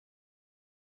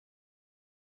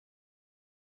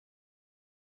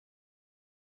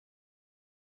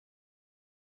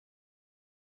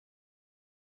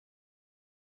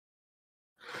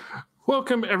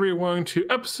Welcome, everyone, to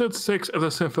episode 6 of the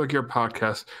Symphogear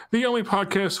Podcast, the only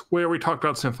podcast where we talk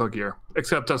about Symphogear,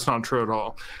 except that's not true at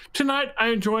all. Tonight, I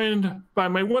am joined by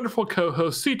my wonderful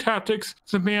co-host, C Tactics,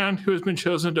 the man who has been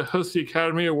chosen to host the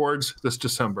Academy Awards this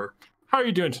December. How are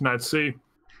you doing tonight, C?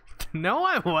 No,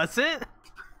 I wasn't.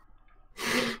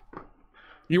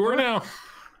 You are now.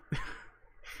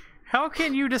 How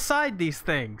can you decide these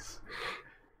things?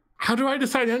 How do I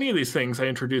decide any of these things I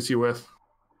introduce you with?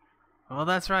 Well,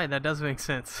 that's right. That does make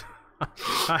sense.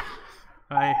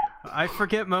 I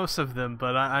forget most of them,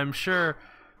 but I'm sure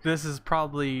this is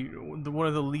probably one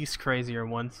of the least crazier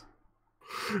ones.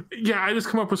 Yeah, I just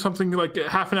come up with something like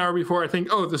half an hour before I think,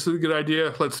 oh, this is a good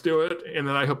idea, let's do it, and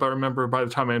then I hope I remember by the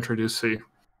time I introduce C.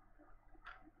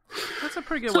 That's a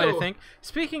pretty good way to think.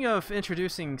 Speaking of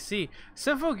introducing C,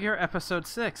 Symphogear Episode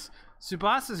 6.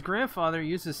 Tsubasa's grandfather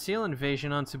uses seal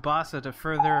invasion on Tsubasa to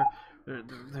further...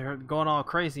 They're going all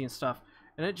crazy and stuff.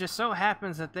 And it just so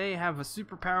happens that they have a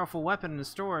super powerful weapon in the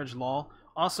storage, lol.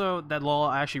 Also, that lol,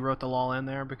 I actually wrote the lol in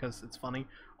there because it's funny.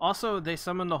 Also, they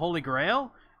summon the Holy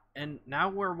Grail, and now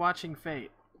we're watching Fate.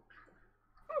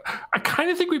 I kind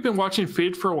of think we've been watching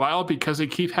Fate for a while because they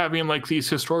keep having like these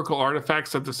historical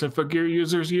artifacts that the Symphogear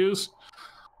users use.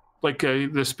 Like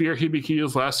the spear Hibiki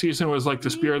used last season was like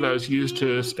the spear that was used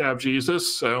to stab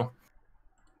Jesus. So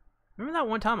remember that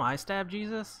one time I stabbed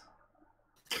Jesus?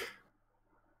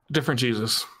 Different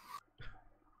Jesus.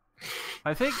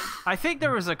 I think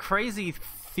there was a crazy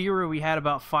theory we had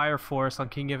about Fire Force on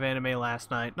King of Anime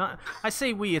last night. Not I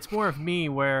say we, it's more of me,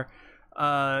 where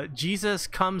Jesus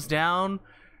comes down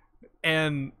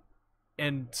and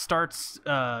starts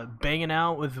banging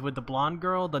out with the blonde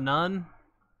girl, the nun,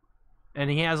 and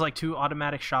he has like 2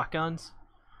 automatic shotguns,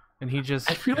 and he just...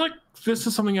 I feel like this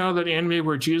is something out of that anime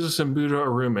where Jesus and Buddha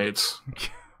are roommates.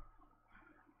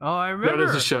 Oh, I remember.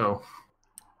 That is a show.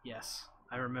 Yes,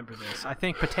 I remember this. I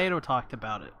think Potato talked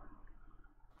about it.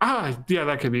 Yeah,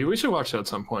 that could be. We should watch that at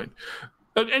some point.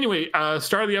 But anyway,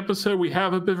 start of the episode, we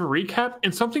have a bit of a recap.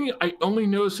 And something I only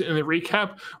noticed in the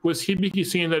recap was Hibiki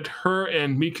saying that her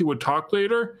and Miku would talk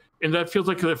later. And that feels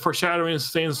like a foreshadowing,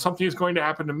 saying something is going to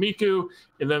happen to Miku.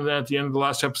 And then at the end of the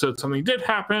last episode, something did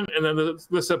happen. And then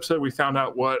this episode, we found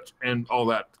out what and all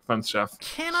that fun stuff.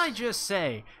 Can I just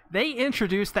say, they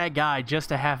introduced that guy just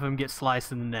to have him get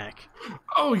sliced in the neck.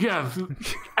 Oh, yeah.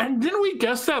 And didn't we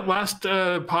guess that last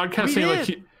podcast? We saying, did.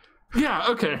 Like, yeah,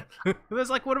 okay. It was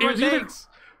like one of my things.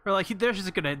 Or like they're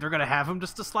gonna have him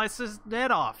just to slice his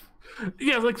head off.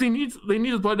 Yeah, like they need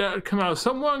blood to come out of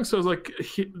someone, so it's like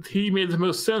he made the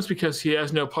most sense because he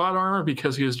has no plot armor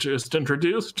because he was just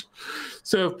introduced.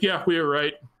 So yeah, we were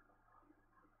right.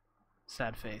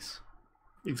 Sad face.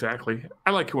 Exactly.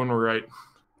 I like it when we're right.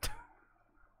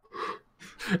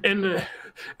 And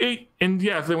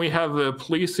yeah, then we have the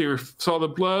police who saw the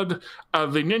blood.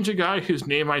 The ninja guy, whose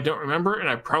name I don't remember, and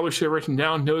I probably should have written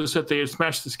down, noticed that they had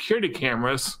smashed the security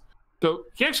cameras. So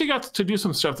he actually got to do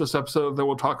some stuff this episode that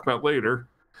we'll talk about later.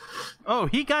 Oh,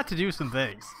 he got to do some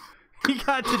things. He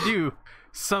got to do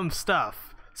some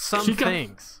stuff.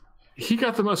 Things. He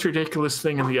got the most ridiculous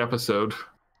thing in the episode.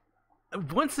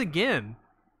 Once again,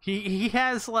 he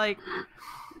has like...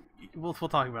 We'll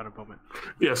talk about it in a moment.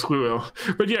 Yes, we will.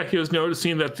 But yeah, he was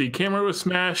noticing that the camera was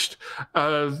smashed.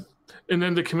 And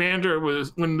then the commander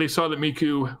was, when they saw that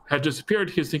Miku had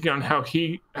disappeared, he was thinking on how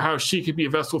she could be a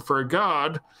vessel for a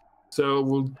god.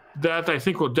 So that I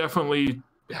think will definitely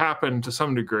happen to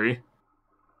some degree.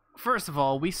 First of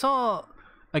all, we saw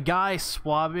a guy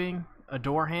swabbing a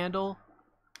door handle.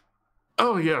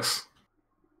 Oh, yes.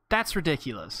 That's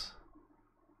ridiculous.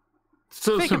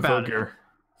 So Think about it. Symphogear.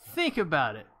 Think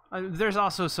about it. There's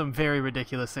also some very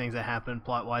ridiculous things that happen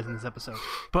plot-wise in this episode.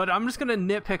 But I'm just going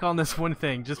to nitpick on this one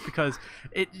thing just because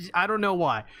I don't know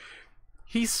why.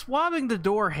 He's swabbing the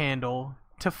door handle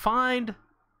to find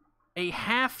a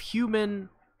half-human,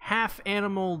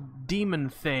 half-animal demon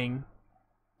thing.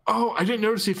 Oh, I didn't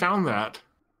notice he found that.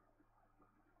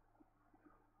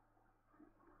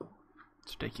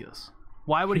 It's ridiculous.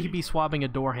 Why would he be swabbing a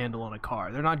door handle on a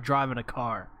car? They're not driving a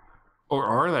car. Or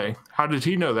are they? How did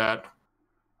he know that?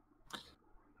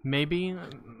 Maybe.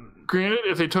 Granted,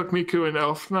 if they took Miku and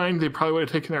Elfnein, they probably would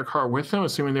have taken their car with them,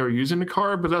 assuming they were using the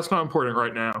car, but that's not important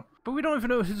right now. But we don't even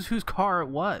know whose car it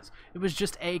was. It was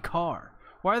just a car.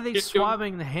 Why are they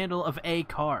swabbing the handle of a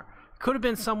car? Could have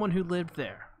been someone who lived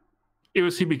there. It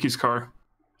was Hibiki's car.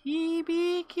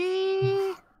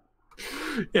 Hibiki!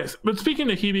 Yes, but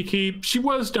speaking of Hibiki, she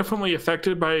was definitely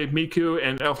affected by Miku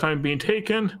and Elfnein being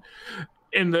taken.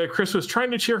 And Chris was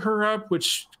trying to cheer her up,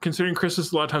 which, considering Chris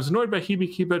is a lot of times annoyed by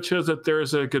Hibiki, but shows that there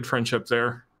is a good friendship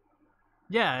there.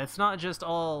 Yeah, it's not just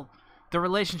all... The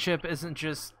relationship isn't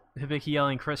just Hibiki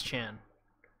yelling Chris Chan.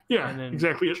 Yeah, and then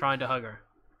exactly. Trying to hug her.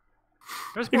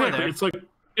 There's more there.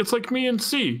 It's like me and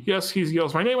C. Yes, he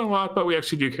yells my name a lot, but we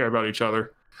actually do care about each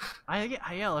other. I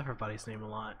yell everybody's name a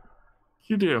lot.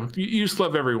 You do. You just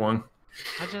love everyone.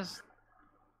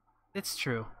 It's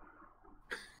true.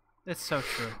 It's so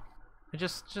true.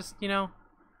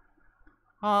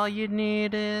 All you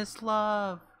need is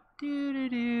love. Do do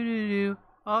do do do.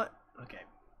 Oh, okay.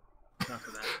 Enough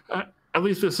of that. At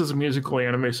least this is a musical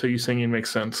anime, so you singing makes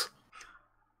sense.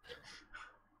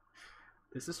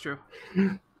 This is true.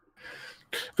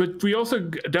 But we also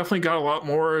definitely got a lot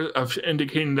more of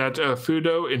indicating that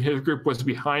Fudo and his group was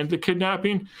behind the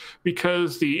kidnapping,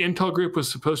 because the intel group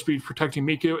was supposed to be protecting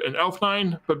Miku and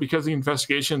Elfnein, but because of the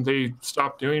investigation, they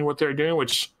stopped doing what they're doing,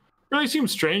 which really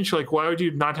seems strange. Like, why would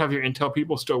you not have your intel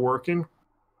people still working?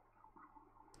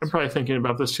 I'm probably thinking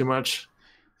about this too much.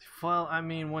 Well, I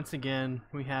mean, once again,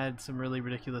 we had some really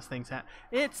ridiculous things happen.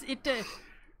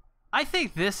 I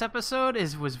think this episode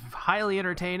was highly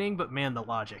entertaining, but man, the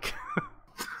logic.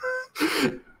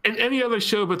 In any other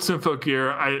show but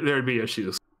Symphogear, there'd be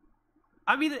issues.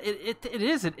 I mean, it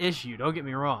is an issue, don't get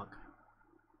me wrong.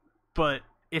 But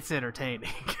it's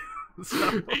entertaining.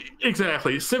 So.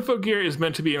 Exactly. Symphogear is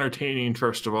meant to be entertaining,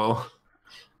 first of all.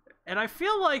 And I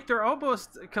feel like they're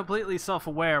almost completely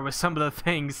self-aware with some of the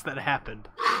things that happened.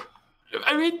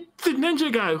 I mean, the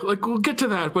ninja guy, like, we'll get to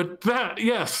that, but that,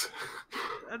 yes.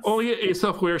 Only a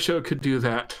self-aware show could do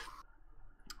that.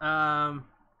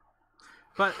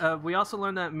 But we also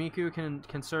learned that Miku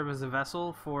can serve as a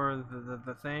vessel for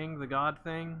the thing, the god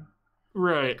thing.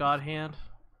 Right. God hand.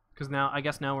 Because I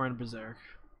guess now we're in Berserk.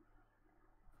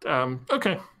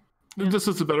 Okay. Yeah. This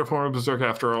is a better form of Berserk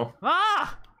after all.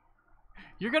 Ah!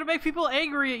 You're gonna make people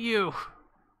angry at you!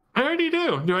 I already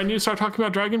do. Do I need to start talking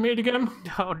about Dragon Maid again?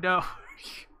 Oh no.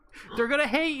 They're gonna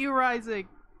hate you, Rising!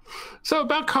 So,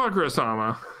 about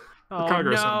Kaguya-sama. Oh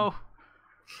no!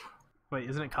 Wait,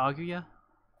 isn't it Kaguya?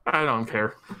 I don't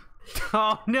care.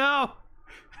 Oh no!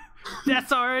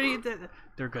 That's already...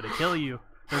 They're gonna kill you.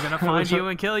 They're gonna find you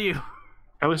and kill you.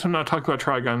 At least I'm not talking about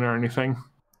Trigun or anything.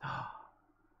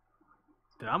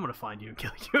 Then I'm gonna find you and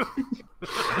kill you.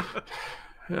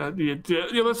 Yeah,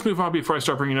 let's move on before I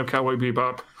start bringing up Cowboy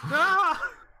Bebop. Ah!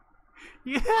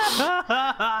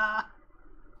 Yeah!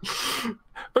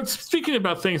 But speaking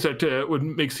about things that would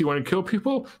make you want to kill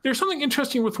people, there's something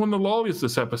interesting with one of the lollies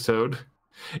this episode.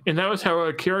 And that was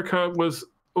how Kirika was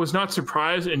not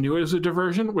surprised and knew it was a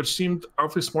diversion, which seemed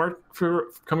awfully smart for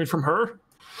coming from her.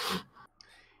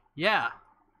 Yeah.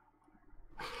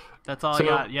 That's all I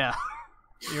got, yeah.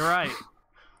 You're right.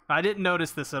 I didn't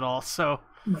notice this at all, so...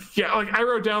 Yeah, like, I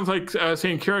wrote down, like,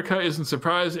 saying Kirika isn't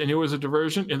surprised and knew it was a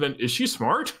diversion, and then, is she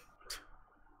smart?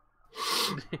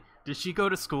 Did she go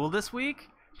to school this week?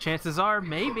 Chances are,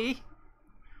 maybe.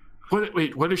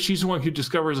 Wait, what if she's the one who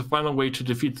discovers a final way to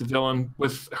defeat the villain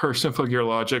with her Symphogear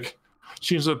logic?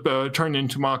 She ends up turned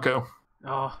into Mako.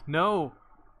 Oh, no.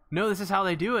 No, this is how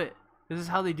they do it.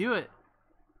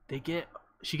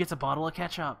 She gets a bottle of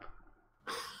ketchup.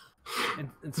 And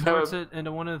squirts it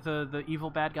into one of the evil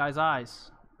bad guy's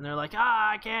eyes. And they're like,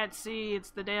 I can't see. It's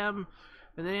the damn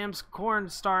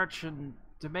cornstarch and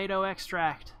tomato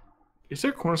extract. Is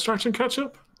there cornstarch in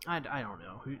ketchup? I don't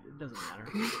know. It doesn't matter.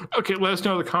 Okay, let us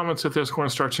know in the comments if there's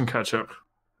cornstarch in ketchup.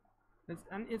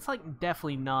 It's like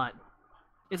definitely not.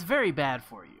 It's very bad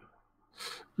for you.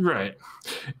 Right.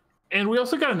 And we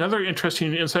also got another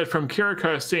interesting insight from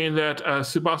Kirika saying that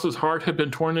Tsubasa's heart had been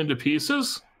torn into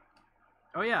pieces.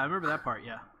 Oh yeah, I remember that part,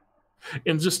 yeah.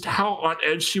 And just how on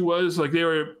edge she was. Like, they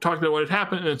were talking about what had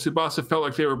happened, and Tsubasa felt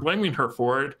like they were blaming her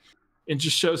for it. It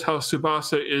just shows how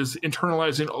Tsubasa is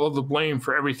internalizing all of the blame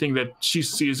for everything that she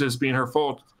sees as being her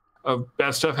fault of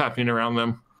bad stuff happening around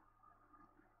them.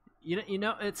 You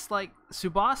know, it's like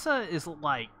Tsubasa is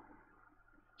like,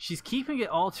 she's keeping it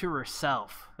all to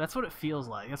herself. That's what it feels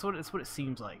like. That's what it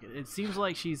seems like. It seems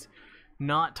like she's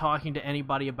not talking to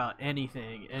anybody about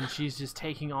anything, and she's just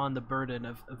taking on the burden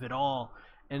of it all.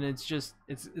 And it's just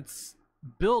it's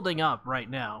building up right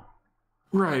now.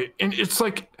 Right. And it's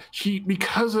like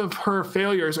because of her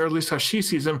failures, or at least how she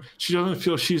sees them, she doesn't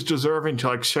feel she's deserving to,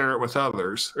 like, share it with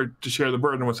others or to share the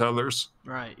burden with others.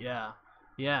 Right. Yeah.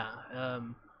 Yeah.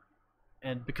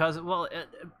 And because, well,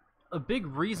 a big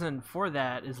reason for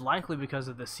that is likely because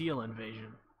of the seal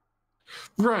invasion.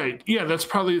 Right. Yeah, that's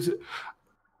probably...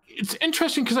 It's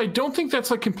interesting because I don't think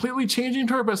that's, like, completely changing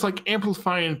to her, but it's, like,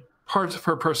 amplifying parts of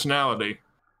her personality.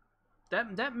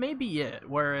 That may be it,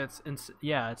 where it's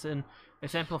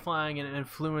amplifying and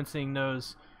influencing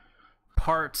those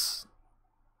parts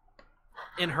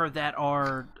in her that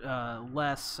are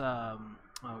less oh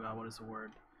god, what is the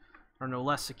word? or no,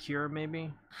 less secure,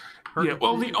 maybe.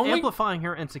 Amplifying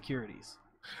her insecurities.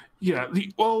 Yeah,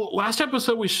 last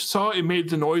episode we saw it made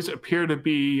the noise appear to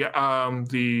be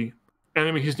the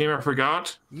enemy whose name I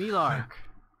forgot. Milark.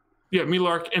 Yeah,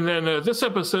 Milark. And then this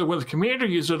episode, when the commander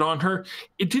used it on her,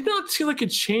 it did not seem like it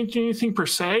changed anything per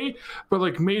se, but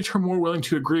like made her more willing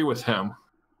to agree with him.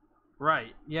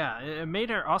 Right. Yeah. It made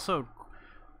her also.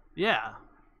 Yeah.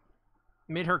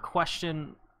 Made her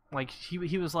question. Like he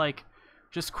was like,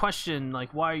 just question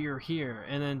like why you're here,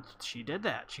 and then she did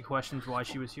that. She questioned why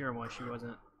she was here and why she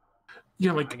wasn't.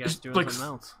 Yeah, like I guess doing something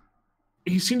else.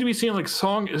 He seemed to be saying like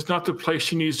Song is not the place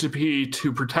she needs to be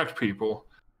to protect people.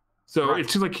 So It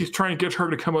seems like he's trying to get her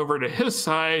to come over to his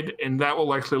side, and that will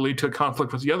likely lead to a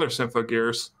conflict with the other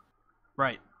Symphogears.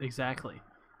 Right, exactly.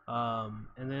 And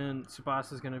then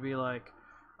Tsubasa's going to be like,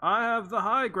 I have the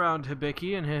high ground,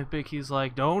 Hibiki, and Hibiki's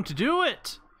like, don't do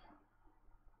it!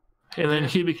 And then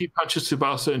Hibiki punches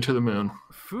Tsubasa into the moon.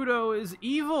 Fudo is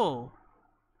evil!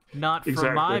 Not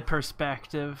from my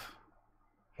perspective.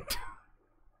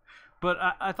 But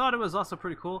I thought it was also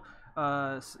pretty cool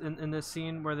in this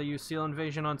scene where they use Seal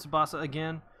Invasion on Tsubasa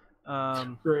again.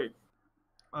 Great.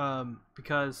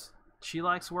 Because she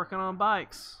likes working on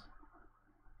bikes.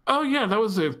 Oh, yeah, that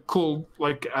was a cool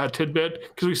tidbit.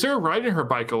 Because we saw her riding her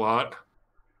bike a lot.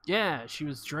 Yeah, she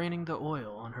was draining the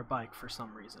oil on her bike for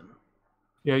some reason.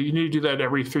 Yeah, you need to do that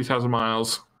every 3,000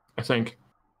 miles, I think.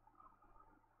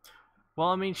 Well,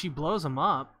 I mean, she blows them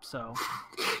up, so...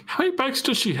 How many bikes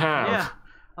does she have? Yeah.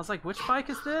 I was like, which bike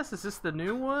is this? Is this the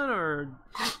new one or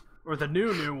the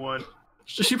new one?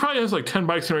 She probably has like 10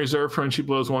 bikes in reserve for when she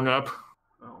blows one up.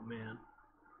 Oh, man.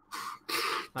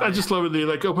 I just love it. They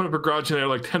open up her garage and there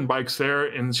are 10 bikes there,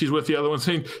 and she's with the other one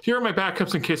saying, here are my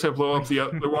backups in case I blow up the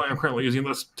one I'm currently using.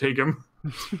 Let's take them.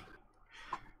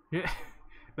 Yeah.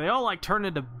 They all turn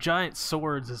into giant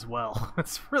swords as well.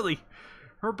 It's really...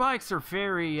 Her bikes are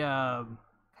very...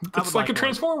 it's like a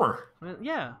transformer.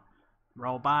 Yeah.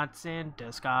 Robots in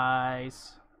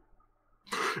disguise.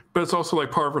 But it's also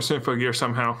part of her Symphogear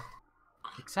somehow.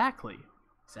 Exactly.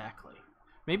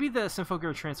 Maybe the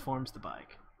Symphogear transforms the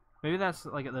bike. Maybe that's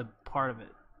the part of it.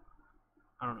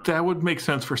 I don't know. That would make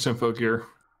sense for Symphogear.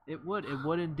 It would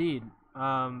indeed.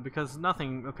 Because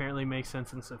nothing apparently makes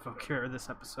sense in Symphogear this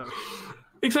episode.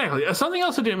 Exactly. Something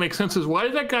else that didn't make sense is why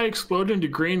did that guy explode into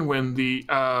green when the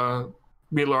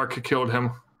Milark killed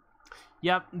him?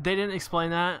 Yep, they didn't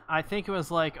explain that. I think it was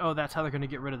that's how they're going to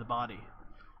get rid of the body.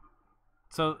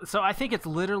 So I think it's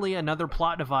literally another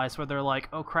plot device where they're like,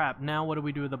 oh crap, now what do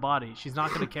we do with the body? She's not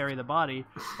going to carry the body.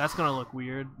 That's going to look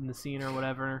weird in the scene or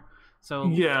whatever. So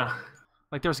yeah,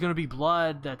 there's going to be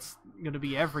blood that's going to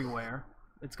be everywhere.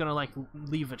 It's going to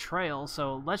leave a trail.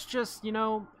 So let's just, he's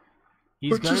going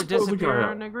to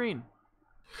disappear in the green.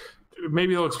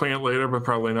 Maybe they'll explain it later, but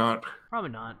probably not.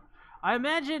 Probably not. I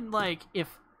imagine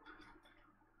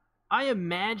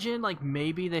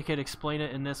maybe they could explain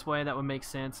it in this way that would make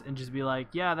sense and just be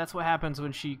yeah, that's what happens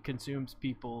when she consumes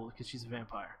people because she's a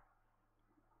vampire.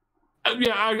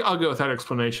 Yeah, I'll go with that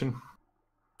explanation.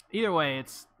 Either way,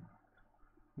 it's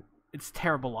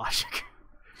terrible logic.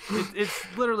 It's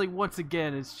literally, once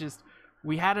again, it's just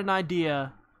we had an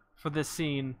idea for this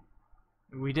scene.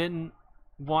 We didn't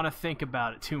want to think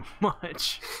about it too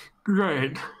much.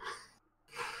 Right.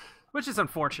 Which is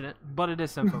unfortunate, but it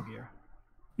is Symphogear.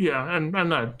 Yeah, and I'm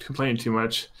not complaining too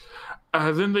much.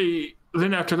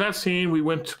 Then after that scene, we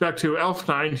went back to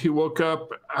Elfnein, who woke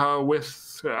up with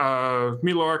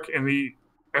Milark and the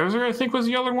Ezra, I think was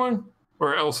the other one,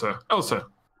 or Elsa.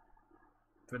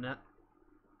 Vanette?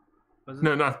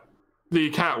 No, not the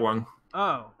cat one.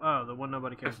 Oh, the one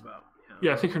nobody cares about.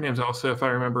 Yeah, I think her name's Elsa, if I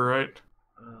remember right.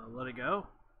 Let It Go?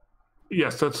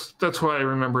 Yes, that's why I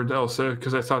remembered Elsa,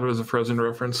 because I thought it was a Frozen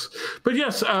reference. But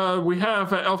yes, we have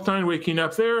Elfnein waking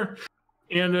up there,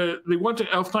 and they want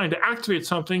Elfnein to activate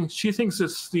something. She thinks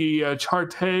it's the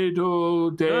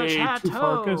Chartedo de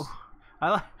Tufarkas.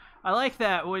 I like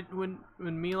that when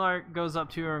Milark goes up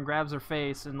to her and grabs her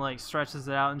face and stretches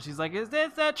it out, and she's like, "Is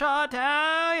this the Charte?"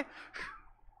 I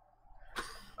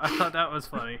thought that was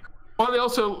funny. Well, they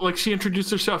also she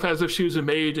introduced herself as if she was a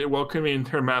maid at welcoming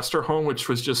her master home, which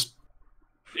was just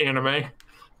anime.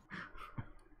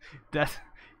 That's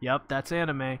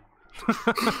anime. She's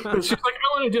like,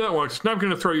 I want to do that once. Now I'm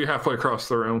going to throw you halfway across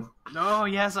the room. Oh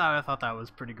yes, I thought that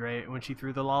was pretty great when she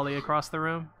threw the lolly across the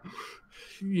room.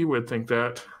 You would think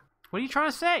that. What are you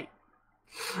trying to say?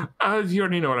 You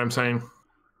already know what I'm saying.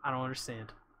 I don't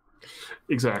understand.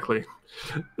 Exactly.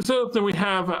 So then we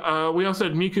have, we also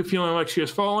had Miku feeling like she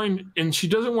was falling, and she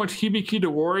doesn't want Hibiki to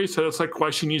worry, so that's why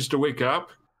she needs to wake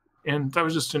up. And that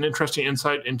was just an interesting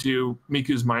insight into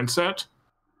Miku's mindset.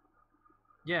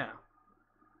 Yeah.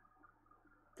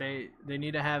 They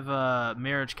need to have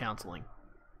marriage counseling.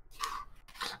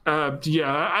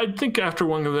 Yeah, I think after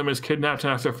one of them is kidnapped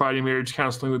and after fighting, marriage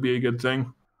counseling would be a good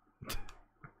thing.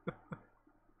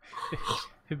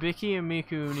 Hibiki and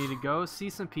Miku need to go see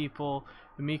some people.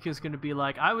 And Miku's gonna be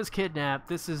like, "I was kidnapped.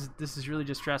 This is really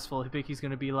just stressful." Hibiki's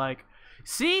gonna be like,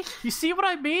 "See, you see what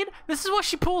I mean? This is what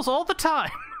she pulls all the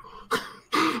time."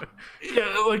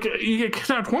 Yeah, like, you get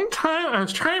kidnapped one time, I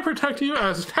was trying to protect you, I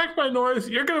was attacked by noise,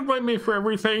 you're gonna blame me for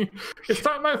everything. It's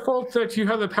not my fault that you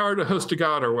have the power to host a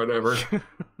god or whatever.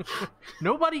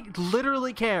 Nobody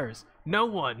literally cares. No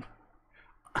one.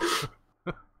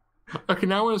 Okay,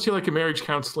 now I want to see like a marriage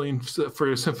counseling for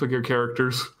Symphogear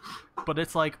characters. But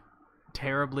it's like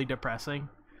terribly depressing.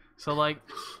 So like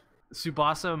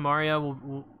Tsubasa and Maria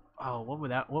will what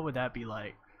would that be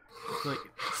like? Like,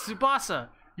 Tsubasa,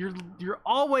 you're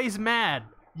always mad.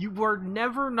 You were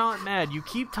never not mad. You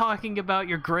keep talking about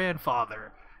your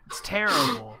grandfather. It's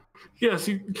terrible. Yes,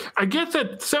 I get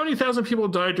that 70,000 people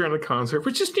died during the concert,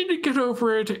 but just need to get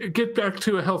over it, get back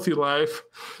to a healthy life,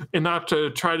 and not to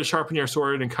try to sharpen your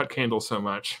sword and cut candles so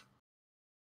much.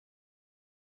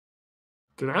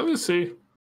 Did I lose C?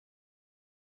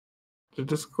 Did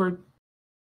Discord?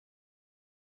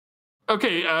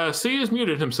 Okay, C has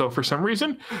muted himself for some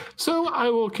reason, so I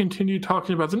will continue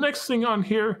talking about the next thing on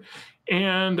here.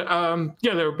 And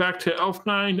yeah, they're back to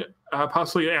Elfnein,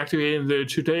 possibly activating the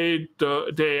today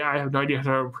day. I have no idea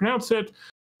how to pronounce it,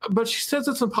 but she says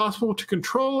it's impossible to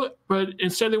control it, but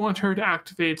instead they want her to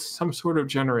activate some sort of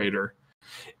generator.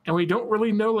 And we don't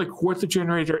really know like what the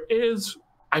generator is.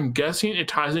 I'm guessing it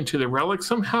ties into the relic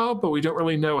somehow, but we don't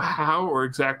really know how or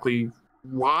exactly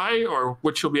why or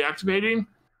what she'll be activating.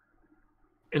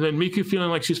 And then Miku feeling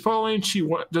like she's falling, she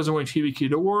doesn't want Hibiki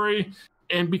to worry.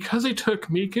 And because they took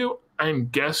Miku, I'm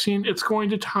guessing it's going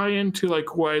to tie into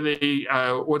like why they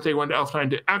what they want Elfnein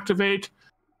to activate.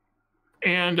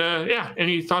 And yeah,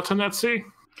 any thoughts on that, C?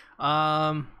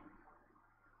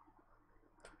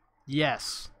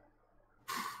 Yes.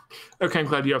 Okay, I'm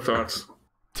glad you have thoughts.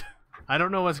 I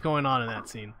don't know what's going on in that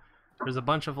scene. There's a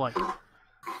bunch of like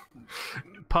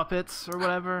puppets or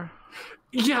whatever.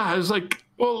 Yeah, it was like,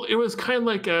 well, it was kind of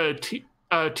like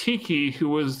Tiki, who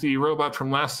was the robot from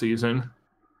last season.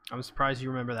 I'm surprised you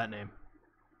remember that name.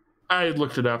 I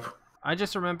looked it up. I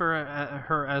just remember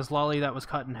her as Lolly that was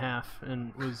cut in half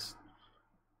and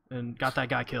got that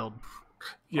guy killed.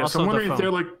 Yeah, also, so I'm wondering if they're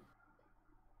like,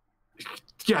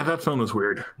 yeah, that phone was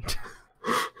weird.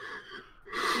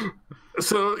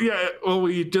 So yeah, well,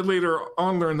 we did later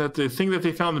on learn that the thing that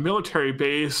they found in the military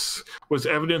base was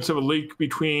evidence of a leak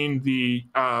between the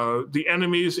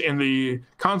enemies and the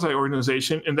Kansai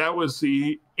organization, and that was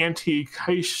the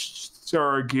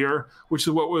anti-Kaisar gear, which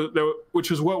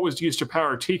was what was used to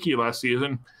power Tiki last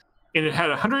season, and it had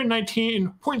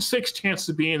 119.6 chance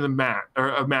of being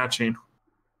of matching.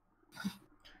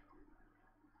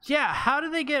 Yeah, how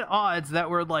did they get odds that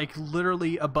were like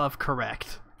literally above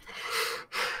correct?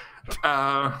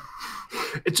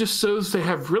 It just shows they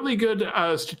have really good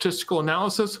statistical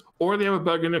analysis, or they have a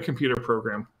bug in their computer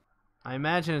program. I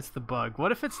imagine it's the bug.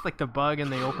 What if it's like the bug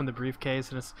and they open the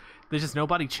briefcase and there's just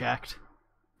nobody checked?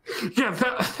 Yeah,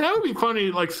 that would be funny.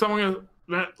 Like someone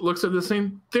that looks at this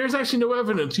thing, there's actually no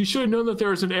evidence. You should have known that there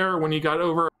was an error when you got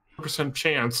over 100%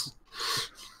 chance.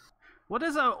 What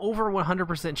does a over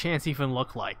 100% chance even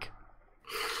look like?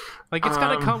 Like, it's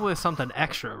got to come with something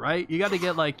extra, right? You got to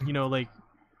get like, like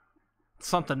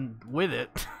something with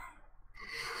it.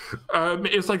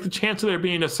 It's like the chance of there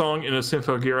being a song in a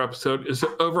Symphogear episode is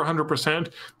over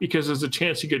 100% because there's a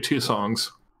chance you get 2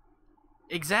 songs.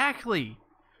 Exactly.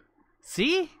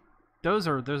 See? Those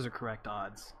are correct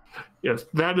odds. Yes,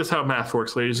 that is how math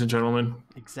works, ladies and gentlemen.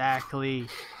 Exactly.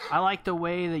 I like the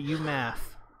way that you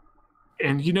math.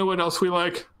 And you know what else we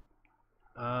like?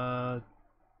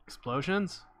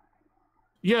 Explosions?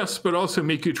 Yes, but also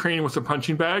Miku training with a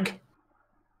punching bag.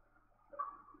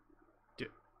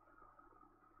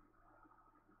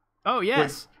 Oh,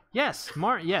 yes. Wait. Yes.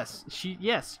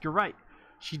 Yes, you're right.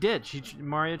 She did.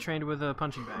 Maria trained with a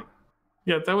punching bag.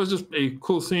 Yeah, that was just a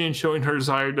cool scene showing her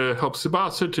desire to help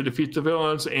Tsubasa to defeat the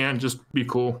villains and just be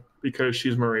cool because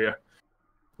she's Maria.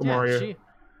 Yeah, Maria.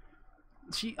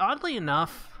 She oddly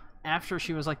enough, after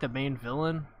she was like the main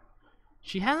villain,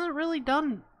 she hasn't really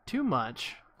done too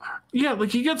much. Yeah,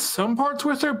 like you get some parts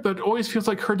with her, but it always feels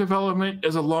like her development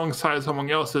is alongside someone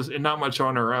else's and not much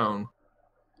on her own.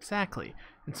 Exactly.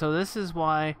 And so this is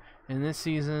why in this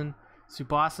season,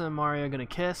 Tsubasa and Mario are going to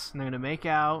kiss, and they're going to make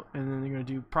out, and then they're going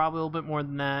to do probably a little bit more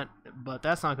than that, but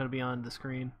that's not going to be on the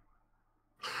screen.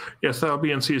 Yes, that'll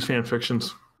be in C's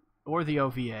fanfictions. Or the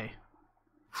OVA.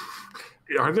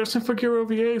 Are there Symphogear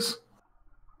OVAs?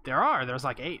 There's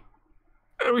like 8.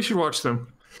 We should watch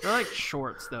them. They're like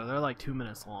shorts though. They're like 2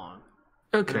 minutes long.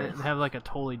 Okay. And they have like a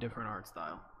totally different art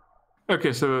style.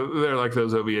 Okay, so they're like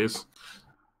those OVAs.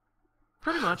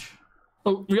 Pretty much.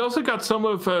 Well, we also got some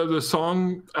of the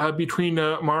song between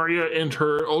Maria and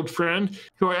her old friend,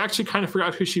 who I actually kind of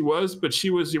forgot who she was, but she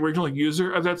was the original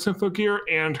user of that Symphogear,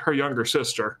 and her younger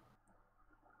sister.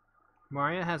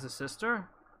 Maria has a sister?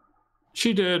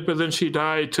 She did, but then she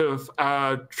died to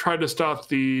try to stop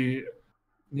the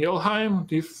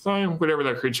Niflheim, whatever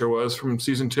that creature was from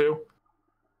season 2.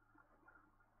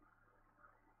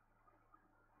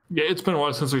 Yeah, it's been a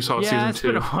while since we saw season 2. Yeah, it's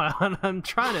been a while. I'm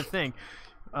trying to think.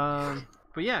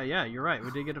 But yeah, you're right.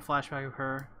 We did get a flashback of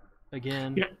her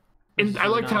again. Yeah, and I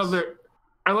like how they're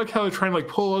trying to like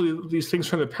pull all these things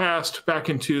from the past back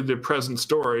into the present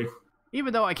story.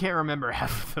 Even though I can't remember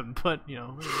half of them, but you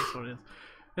know, that's what it is.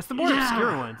 It's the more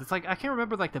obscure ones. It's like I can't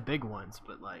remember like the big ones,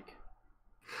 but like.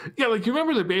 Yeah, like you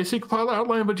remember the basic plot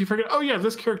outline, but you forget. Oh yeah,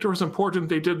 this character was important.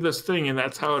 They did this thing, and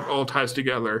that's how it all ties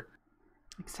together.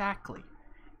 Exactly.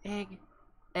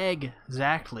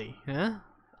 Exactly. Huh?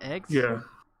 Eggs? Yeah.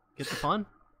 Get the pun?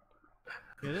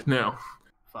 Get it? No.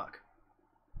 Fuck.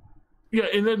 Yeah,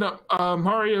 and then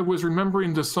Maria was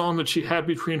remembering the song that she had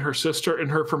between her sister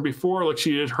and her from before, like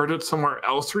she had heard it somewhere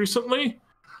else recently.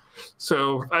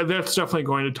 So that's definitely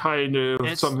going to tie into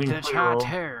something. It's the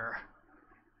Chater.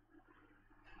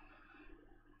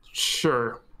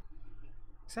 Sure.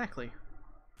 Exactly.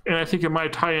 And I think it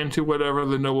might tie into whatever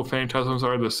the Noble Phantasms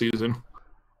are this season.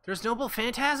 There's Noble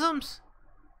Phantasms?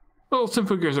 Well,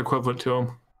 Symphogear's equivalent to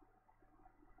them.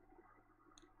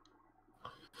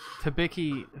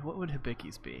 Hibiki, what would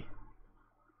Hibiki's be?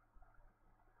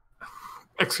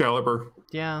 Excalibur.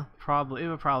 Yeah, probably. It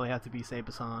would probably have to be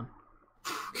Sabasan.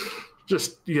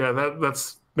 Just, yeah,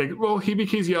 that's... Well,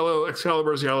 Hibiki's yellow,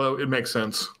 Excalibur's yellow, it makes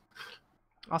sense.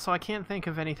 Also, I can't think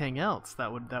of anything else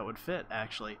that would fit,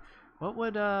 actually. What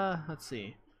would, let's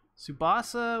see.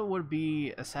 Tsubasa would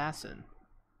be Assassin.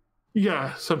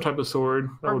 Yeah, some type of sword.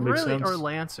 That would make sense. Or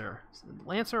Lancer.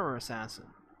 Lancer or Assassin?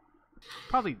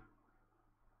 Probably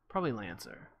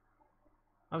Lancer.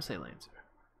 I would say Lancer.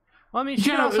 Well, I mean, she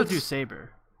could also do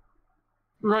Saber.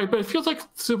 Right, but it feels like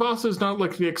Tsubasa is not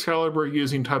like the Excalibur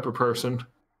using type of person.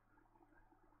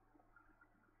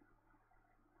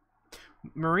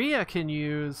 Maria can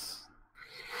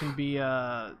be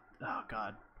oh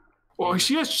god. Well,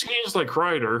 she has chains like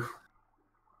Ryder.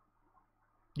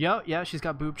 Yeah, she's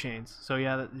got boob chains. So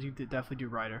yeah, you definitely do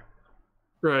Ryder.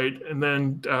 Right, and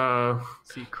then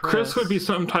see, Chris would be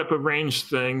some type of ranged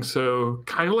thing, so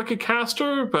kind of like a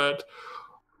caster, but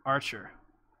Archer.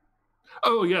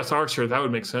 Oh yes, Archer. That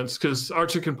would make sense because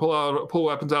Archer can pull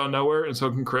weapons out of nowhere, and so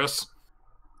can Chris.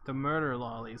 The murder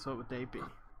lollies. What would they be?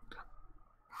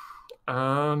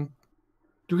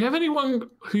 Do we have anyone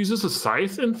who uses a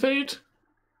scythe in Fate?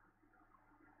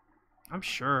 I'm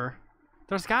sure.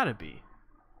 There's got to be.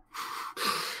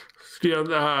 Yeah,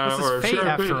 this is Fate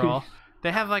after all.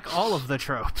 They have like all of the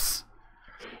tropes.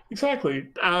 Exactly.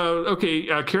 Okay,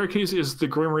 Karakis is the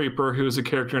Grim Reaper, who is a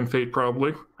character in Fate,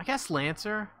 probably. I guess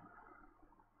Lancer.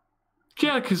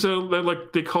 Yeah, because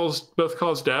like they both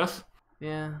cause death.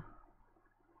 Yeah.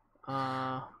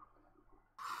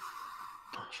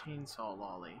 Chainsaw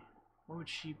Lolly. What would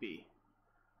she be?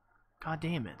 God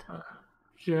damn it.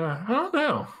 Yeah, I don't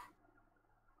know.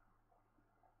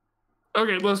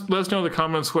 Okay, let's know in the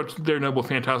comments what their Noble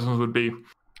Phantasms would be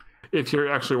if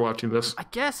you're actually watching this. I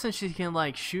guess since she can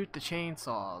like shoot the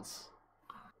chainsaws.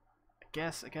 I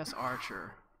guess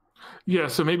Archer. Yeah,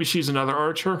 so maybe she's another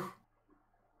Archer.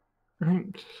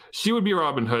 She would be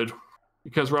Robin Hood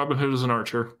because Robin Hood is an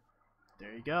archer.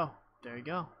 There you go.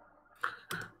 Miku?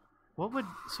 What would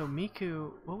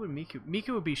Miku? Miku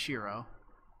would be Shiro.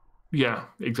 Yeah,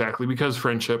 exactly, because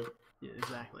friendship. Yeah,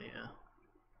 exactly, yeah.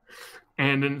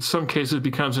 And in some cases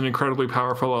becomes an incredibly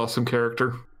powerful, awesome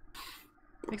character.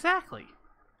 Exactly.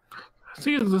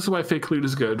 See, this is why Fake Loot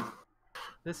is good.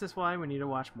 This is why we need to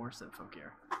watch more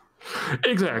Symphogear.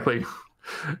 Exactly.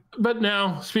 But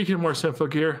now, speaking of more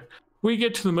Symphogear, we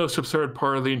get to the most absurd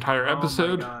part of the entire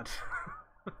episode. Oh my god.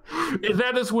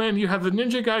 That is when you have the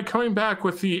ninja guy coming back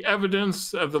with the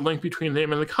evidence of the link between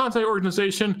them and the Kansai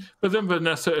organization, but then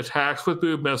Vanessa attacks with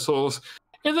boob missiles,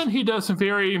 and then he does some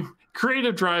very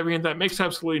creative driving that makes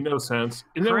absolutely no sense.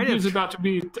 And then when he's about to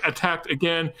be attacked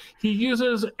again, he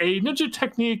uses a ninja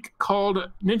technique called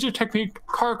Ninja Technique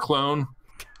Car Clone,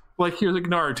 like he was a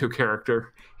Naruto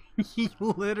character. He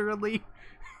literally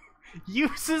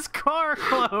uses car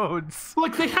clones.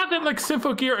 Like they have that like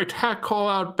Symphogear attack call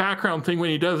out background thing when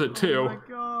he does it too. Oh my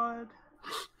god.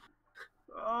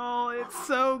 Oh, it's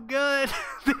so good.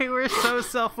 They were so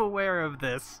self-aware of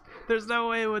this. There's no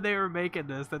way when they were making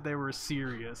this that they were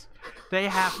serious. They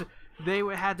had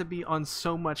to be on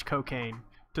so much cocaine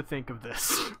to think of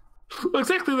this. Well,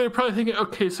 exactly. They're probably thinking,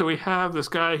 okay, so we have this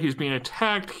guy who's being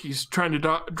attacked. He's trying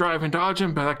to drive and dodge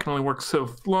him, but that can only work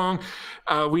so long.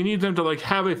 We need them to like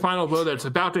have a final blow that's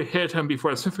about to hit him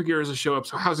before the Symphogears show up.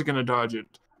 So how's he going to dodge it?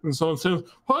 And someone says,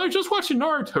 well, I just watched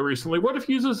Naruto recently. What if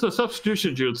he uses the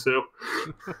substitution jutsu?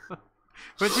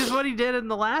 Which is what he did in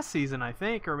the last season, I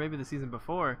think, or maybe the season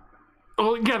before.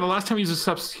 Oh, yeah, the last time he used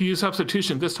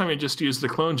substitution. This time he just used the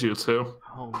clone jutsu.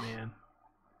 Oh,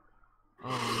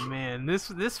 man.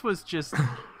 This was just...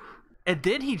 And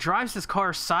then he drives his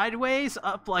car sideways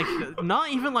up, like, not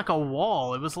even like a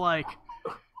wall. It was like...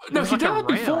 No, he did it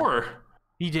before.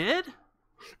 He did?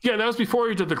 Yeah, that was before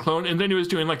he did the clone, and then he was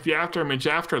doing like the afterimage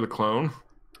after the clone.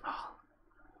 Oh,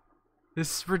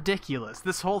 this is ridiculous.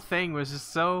 This whole thing was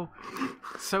just so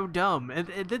dumb.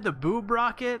 It did the boob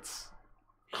rockets.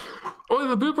 Oh,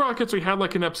 the boob rockets we had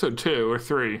like in episode 2 or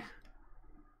 3.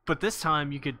 But this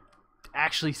time you could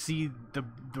actually see the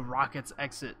rockets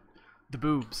exit the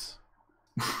boobs.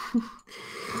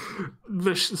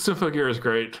 The Symphogear is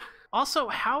great. Also,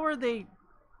 how are they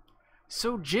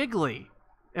so jiggly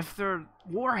if they're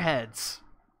warheads?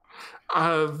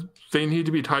 They need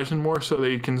to be tightened more so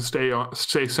they can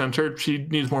stay centered. She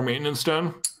needs more maintenance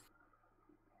done.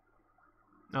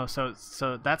 Oh, so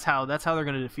that's how they're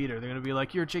gonna defeat her. They're gonna be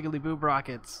like, "You're jiggly boob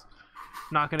rockets."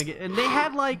 Not gonna get. And they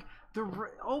had like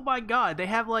oh my god, they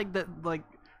have like the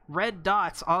red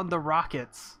dots on the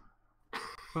rockets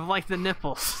with like the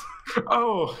nipples.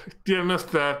 Oh, yeah, I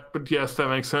missed that, but yes, that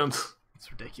makes sense.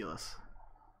 It's ridiculous.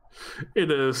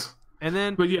 It is. And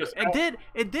then, but yes,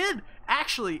 it did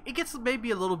actually. It gets maybe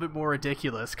a little bit more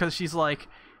ridiculous because she's like,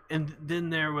 and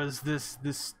then there was this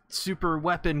super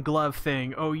weapon glove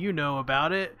thing. Oh, you know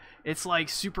about it? It's like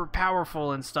super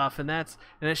powerful and stuff. And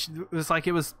it was like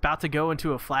it was about to go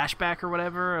into a flashback or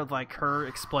whatever of like her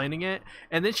explaining it.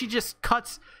 And then she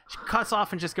cuts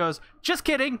off and just goes, "Just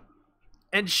kidding,"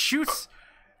 and shoots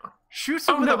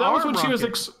him with an arm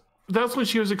rocket. That's when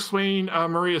she was explaining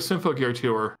Maria's Symphogear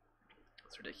to her.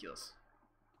 It's ridiculous.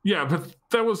 Yeah, but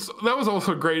that was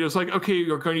also great. It was like, okay,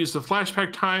 you're going to use the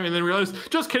flashback time, and then realize,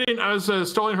 just kidding, I was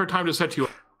stealing her time to set you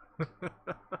up.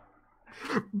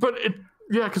 But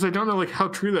because I don't know like how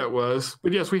true that was.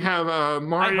 But yes, we have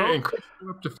Maria and Chris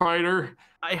up to fight her.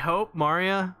 I hope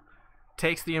Maria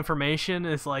takes the information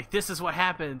and is like, this is what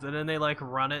happens, and then they like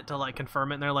run it to like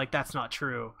confirm it, and they're like, that's not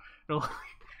true.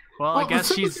 Well, I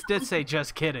guess she did say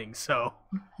just kidding, so...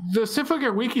 The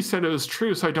Symphogear Wiki said it was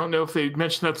true, so I don't know if they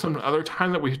mentioned that some other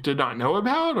time that we did not know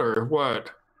about, or what.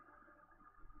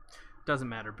 Doesn't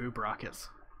matter, boob rockets.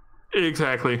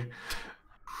 Exactly.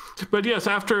 But yes,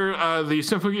 after the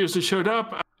Symphogears showed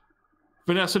up,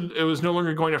 Vanessa it was no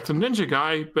longer going after the ninja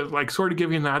guy, but like sort of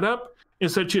giving that up.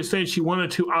 Instead, she was saying she wanted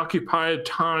to occupy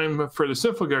time for the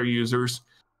Symphogear users.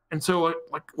 And so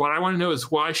like what I want to know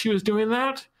is why she was doing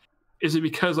that. Is it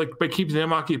because, like, by keeping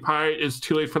them occupied, it's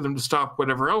too late for them to stop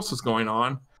whatever else is going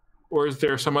on? Or is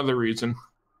there some other reason?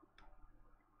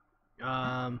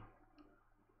 I'm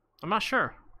not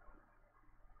sure.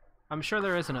 I'm sure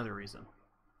there is another reason.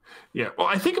 Yeah, well,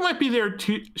 I think it might be there,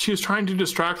 too. She was trying to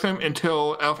distract them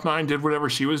until Elfnein did whatever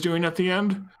she was doing at the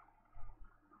end.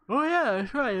 Oh, yeah,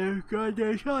 that's right.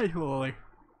 God,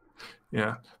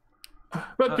 yeah.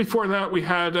 But before that, we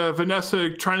had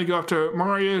Vanessa trying to go after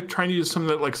Maria, trying to use some of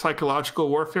that like psychological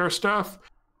warfare stuff,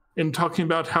 and talking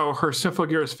about how her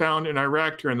Symphogear is found in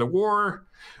Iraq during the war.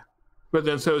 But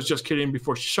then so it was just kidding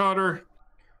before she shot her.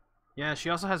 Yeah, she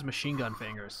also has machine gun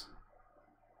fingers.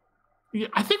 Yeah,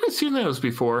 I think we've seen those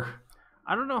before.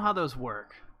 I don't know how those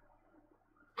work.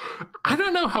 I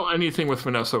don't know how anything with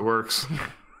Vanessa works.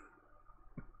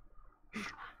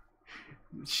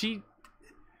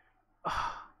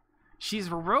 She's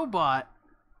a robot,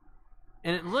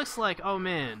 and it looks like, oh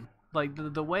man, like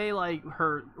the way like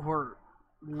her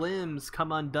limbs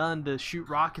come undone to shoot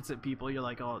rockets at people, you're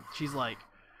like, oh, she's like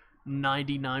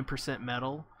 99%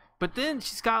 metal. But then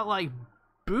she's got like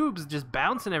boobs just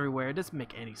bouncing everywhere. It doesn't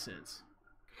make any sense.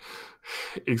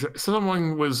 Exactly.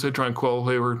 Someone was drunk while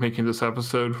they were making this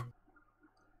episode.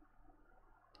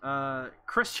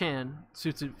 Chris Chan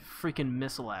shoots a freaking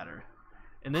missile at her,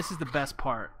 and this is the best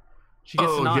part. She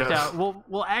gets knocked out.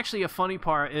 Well, actually, a funny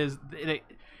part is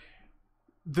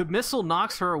the missile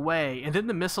knocks her away, and then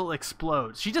the missile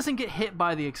explodes. She doesn't get hit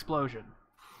by the explosion.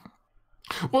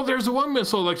 Well, there's one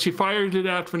missile, like she fired it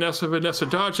at Vanessa. Vanessa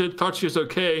dodged it, thought she was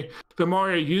okay. Then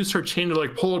Maria used her chain to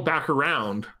like pull it back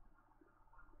around.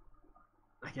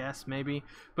 I guess, maybe.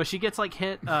 But she gets like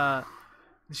hit.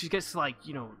 She gets like,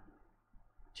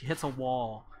 she hits a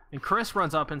wall, and Chris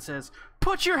runs up and says,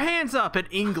 "Put your hands up," in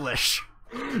English.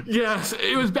 Yes,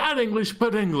 it was bad English,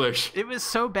 but English. It was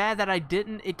so bad that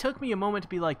it took me a moment to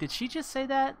be like, did she just say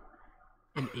that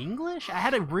in English? I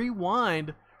had to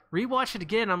rewatch it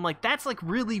again. I'm like, that's like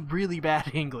really, really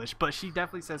bad English, but she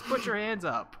definitely says, "Put your hands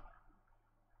up."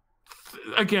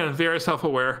 Again, very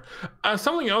self-aware.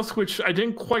 Something else which I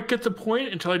didn't quite get the point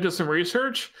until I did some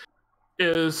research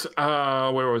is,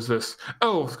 where was this?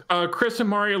 Chris and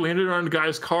Mario landed on a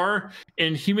guy's car,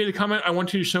 and he made a comment, "I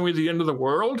want you to show me the end of the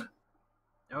world."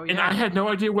 Oh, yeah. And I had no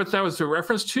idea what that was a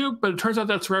reference to, but it turns out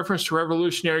that's a reference to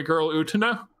Revolutionary Girl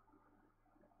Utena.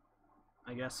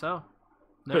 I guess so.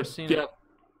 Never seen it.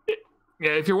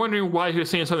 Yeah, if you're wondering why he was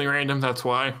saying something random, that's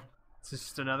why. It's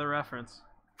just another reference.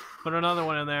 Put another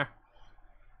one in there.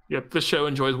 Yep, this show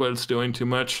enjoys what it's doing too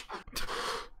much.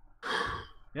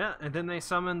 Yeah, and then they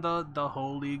summon the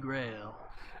Holy Grail.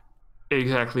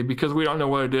 Exactly, because we don't know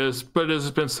what it is, but it has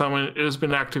been summoned, it has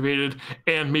been activated,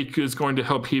 and Miku is going to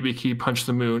help Hibiki punch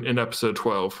the moon in episode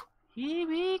 12.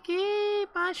 Hibiki,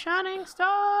 my shining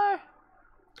star.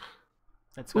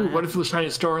 That's what if the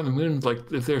shining star on the moon, like,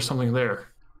 if there's something there?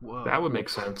 Whoa. That would make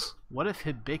sense. What if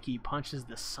Hibiki punches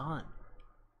the sun?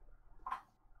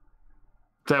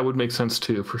 That would make sense,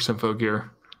 too, for Symphogear.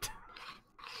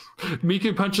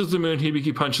 Miku punches the moon,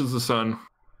 Hibiki punches the sun.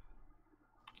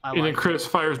 And then Chris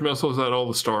fires missiles at all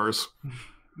the stars.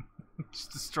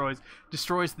 Just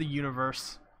destroys the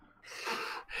universe.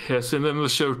 Yes, and then the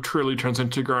show truly turns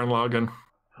into Gurren Lagann.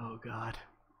 Oh, God.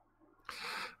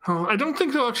 Oh, I don't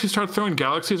think they'll actually start throwing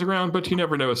galaxies around, but you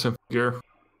never know with Symphogear.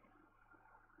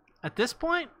 At this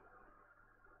point,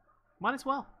 might as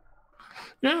well.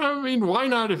 Yeah, I mean, why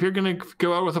not? If you're going to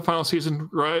go out with a final season,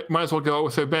 right, might as well go out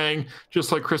with a bang,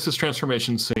 just like Chris's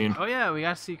transformation scene. Oh, yeah, we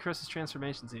got to see Chris's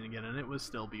transformation scene again, and it was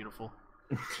still beautiful.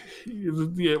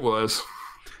 It was.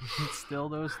 It's still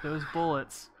those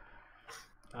bullets.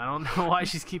 I don't know why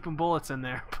she's keeping bullets in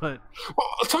there, but... Well,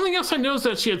 something else I noticed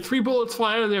that she had 3 bullets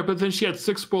fly out of there, but then she had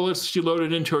 6 bullets she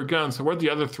loaded into her gun, so where'd the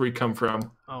other 3 come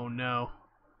from? Oh, no.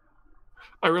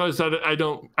 I realized that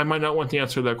I might not want the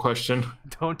answer to that question.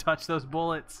 Don't touch those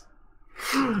bullets.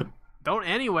 Don't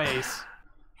anyways.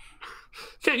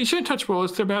 Yeah, you shouldn't touch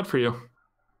bullets. They're bad for you.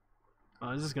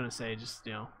 I was just going to say, just,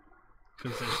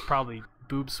 because there's probably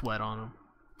boob sweat on them.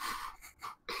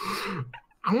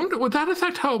 I wonder, would that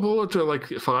affect how a bullet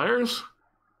fires?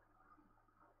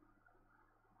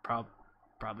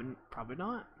 Probably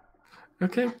not.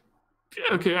 Okay.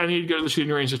 Okay, I need to go to the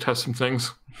shooting range to test some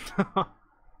things.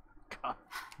 God.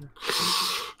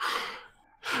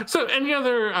 So, any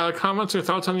other comments or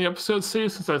thoughts on the episode,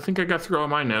 Steve? Since I think I got through all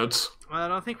my notes. I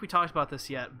don't think we talked about this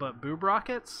yet, but boob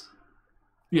rockets?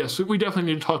 Yes, we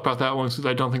definitely need to talk about that one, since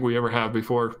I don't think we ever have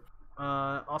before.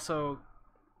 Also,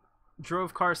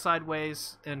 drove cars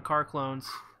sideways and car clones.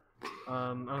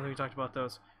 I don't think we talked about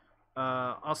those.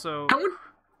 Also,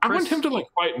 I want him to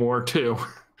fight more too.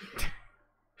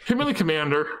 Him and the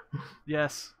commander.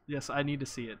 Yes, I need to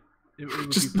see it. It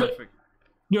would be perfect.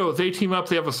 They team up.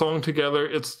 They have a song together.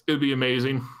 It'd be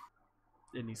amazing.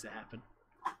 It needs to happen.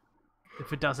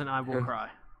 If it doesn't, I will cry.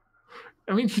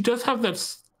 I mean, he does have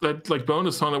that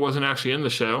bonus song that wasn't actually in the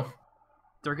show.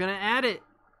 They're gonna add it.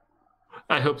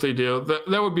 I hope they do.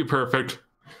 That would be perfect.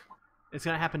 It's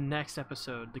gonna happen next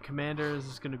episode. The commander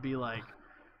is gonna be like,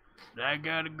 "I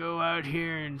gotta go out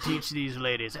here and teach these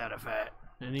ladies how to fight,"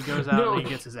 and he goes out and he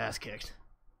gets his ass kicked.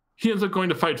 He ends up going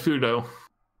to fight Fudo.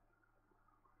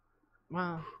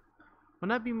 Well, wouldn't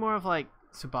that be more of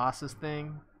Tsubasa's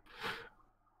thing?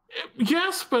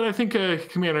 Yes, but I think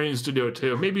Commander needs to do it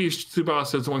too. Maybe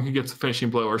Tsubasa is the one who gets the finishing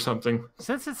blow or something.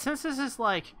 Since this is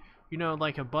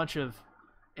a bunch of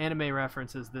anime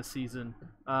references this season,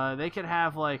 they could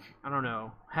have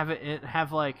have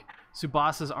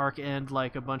Tsubasa's arc end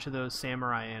like a bunch of those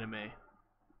samurai anime.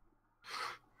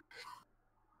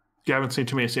 You haven't seen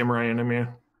too many samurai anime.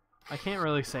 I can't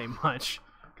really say much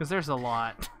because there's a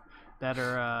lot that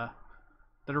are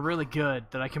really good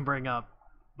that I can bring up,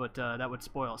 but that would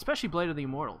spoil, especially Blade of the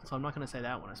Immortal. So I'm not going to say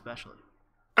that one especially.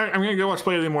 All right, I'm going to go watch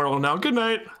Blade of the Immortal now. Good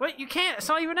night. Wait, you can't. It's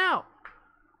not even out.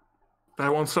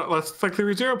 That won't stop. That's like the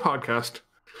ReZero podcast.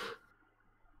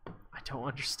 I don't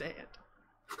understand.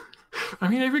 I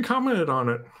mean, I even commented on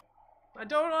it. I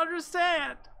don't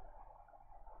understand.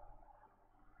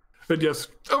 But yes,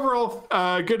 overall,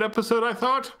 good episode, I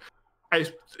thought.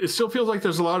 It still feels like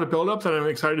there's a lot of build-up that I'm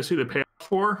excited to see the payoff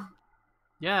for.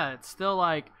 Yeah, it's still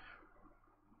I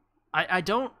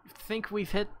don't think we've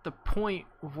hit the point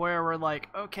where we're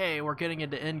okay, we're getting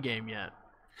into Endgame yet.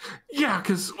 Yeah,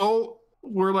 because,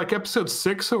 we're like episode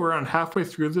 6, so we're around halfway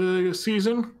through the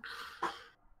season.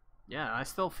 Yeah, I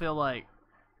still feel like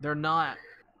they're not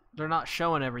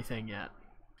showing everything yet.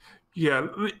 Yeah,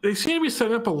 they seem to be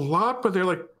setting up a lot, but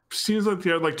seems like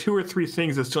there are like 2 or 3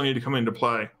 things that still need to come into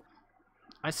play.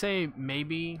 I say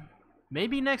maybe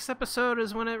next episode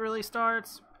is when it really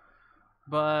starts.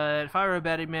 But if I were a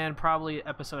betting man, probably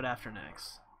episode after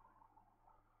next.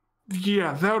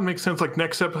 Yeah, that would make sense. Like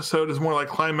next episode is more like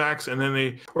climax, and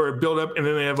then build up, and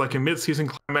then they have like a mid-season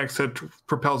climax that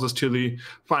propels us to the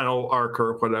final arc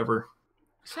or whatever.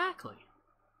 Exactly.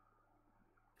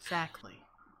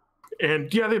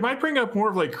 And yeah, they might bring up more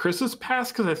of like Chris's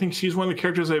past, because I think she's one of the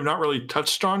characters they've not really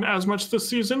touched on as much this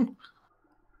season.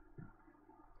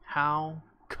 How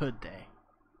could they?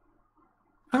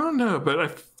 I don't know,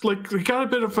 but we got a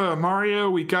bit of Mario.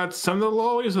 We got some of the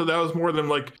lollies, so that was more than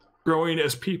like growing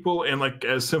as people and like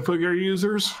as Symphogear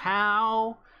users.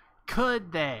 How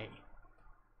could they?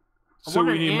 I So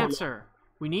want an answer.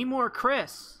 We need more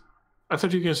Chris. I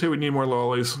thought you were going to say we need more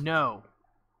lollies. No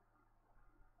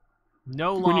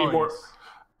lollies. We need more.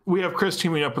 We have Chris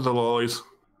teaming up with the lollies.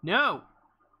 No.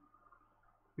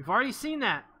 We've already seen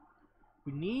that.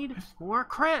 We need more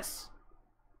Chris.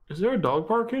 Is there a dog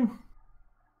barking?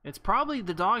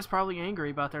 The dog's probably angry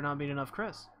about there not being enough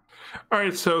Chris. All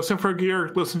right, so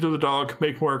Symphogear, listen to the dog,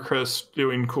 make more Chris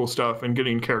doing cool stuff and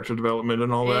getting character development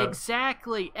and all that.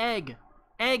 Exactly.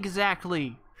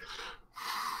 Exactly.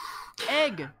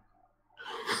 Egg.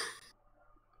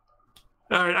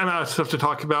 All right, I'm out of stuff to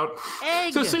talk about.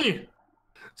 Egg. So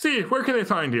see, where can they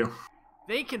find you?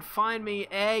 They can find me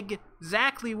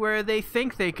exactly where they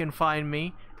think they can find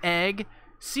me. Egg.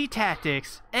 C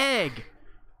Tactics. Egg.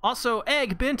 Also,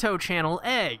 Egg Bento Channel.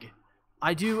 Egg.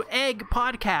 I do Egg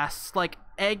podcasts like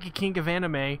Egg King of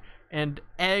Anime and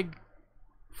Egg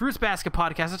Fruits Basket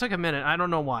Podcast. It took a minute. I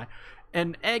don't know why.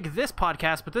 And Egg this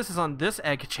podcast, but this is on this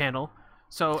Egg channel.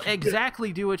 So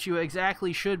exactly do what you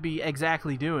exactly should be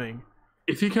exactly doing.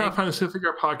 If you cannot find the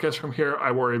Symphogear podcast from here,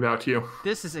 I worry about you.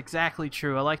 This is exactly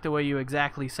true. I like the way you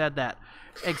exactly said that.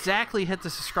 Exactly hit the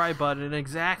subscribe button and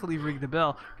exactly ring the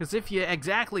bell. Because if you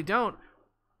exactly don't,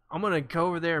 I'm going to go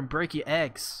over there and break your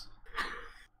eggs.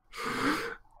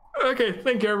 Okay,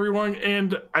 thank you, everyone.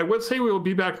 And I would say we will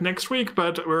be back next week,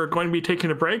 but we're going to be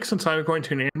taking a break since I'm going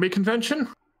to an anime convention.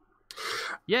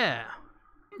 Yeah.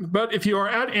 But if you are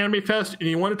at Anime Fest and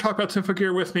you want to talk about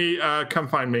Symphogear with me, come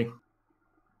find me.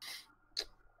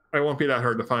 I won't be that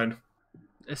hard to find.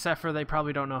 Except for they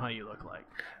probably don't know how you look like.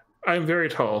 I'm very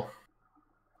tall.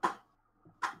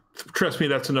 Trust me,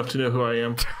 that's enough to know who I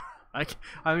am.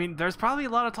 I mean, there's probably a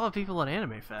lot of tall people at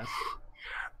Anime Fest.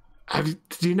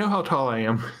 Do you know how tall I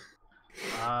am?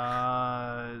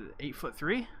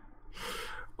 8'3"?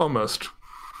 Almost.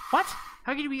 What?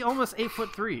 How can you be almost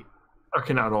 8'3"?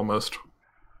 Okay, not almost.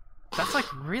 That's like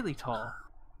really tall.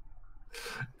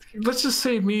 Let's just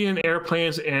say me and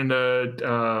airplanes and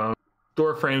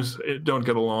door frames don't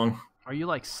get along. Are you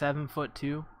like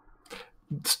 7'2"?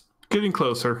 It's getting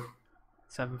closer.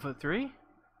 7'3"?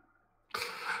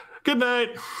 Good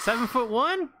night.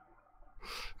 7'1"?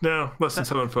 No, less than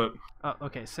 7 foot. Oh,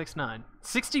 okay, 6'9".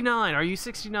 69. Are you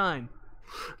 69?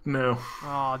 No.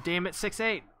 Oh, damn it,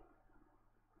 6'8".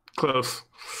 Close.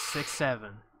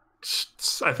 6'7".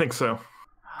 I think so.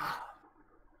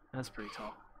 That's pretty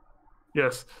tall.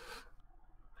 Yes.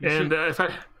 And if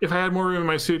I had more room in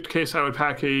my suitcase, I would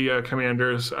pack a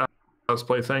commander's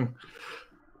cosplay thing.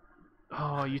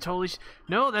 Oh, you totally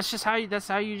no. That's just how you.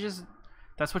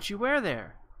 That's what you wear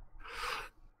there.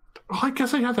 Well, I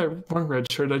guess I have that one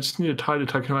red shirt. I just need a tie to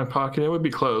tuck in my pocket. It would be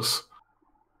close.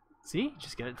 See,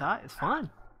 just get it tied. It's fine.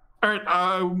 All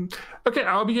right. Okay,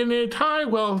 I'll be getting a tie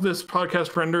while this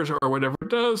podcast renders or whatever it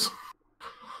does.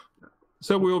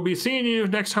 So we will be seeing you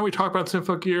next time we talk about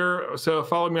Symphogear. So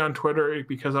follow me on Twitter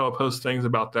because I will post things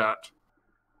about that.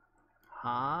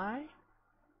 Hi.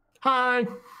 Hi.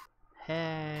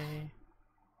 Hey.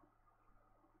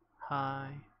 Hi.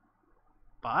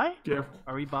 Bye? Yeah.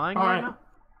 Are we buying All right right now?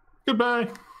 Goodbye.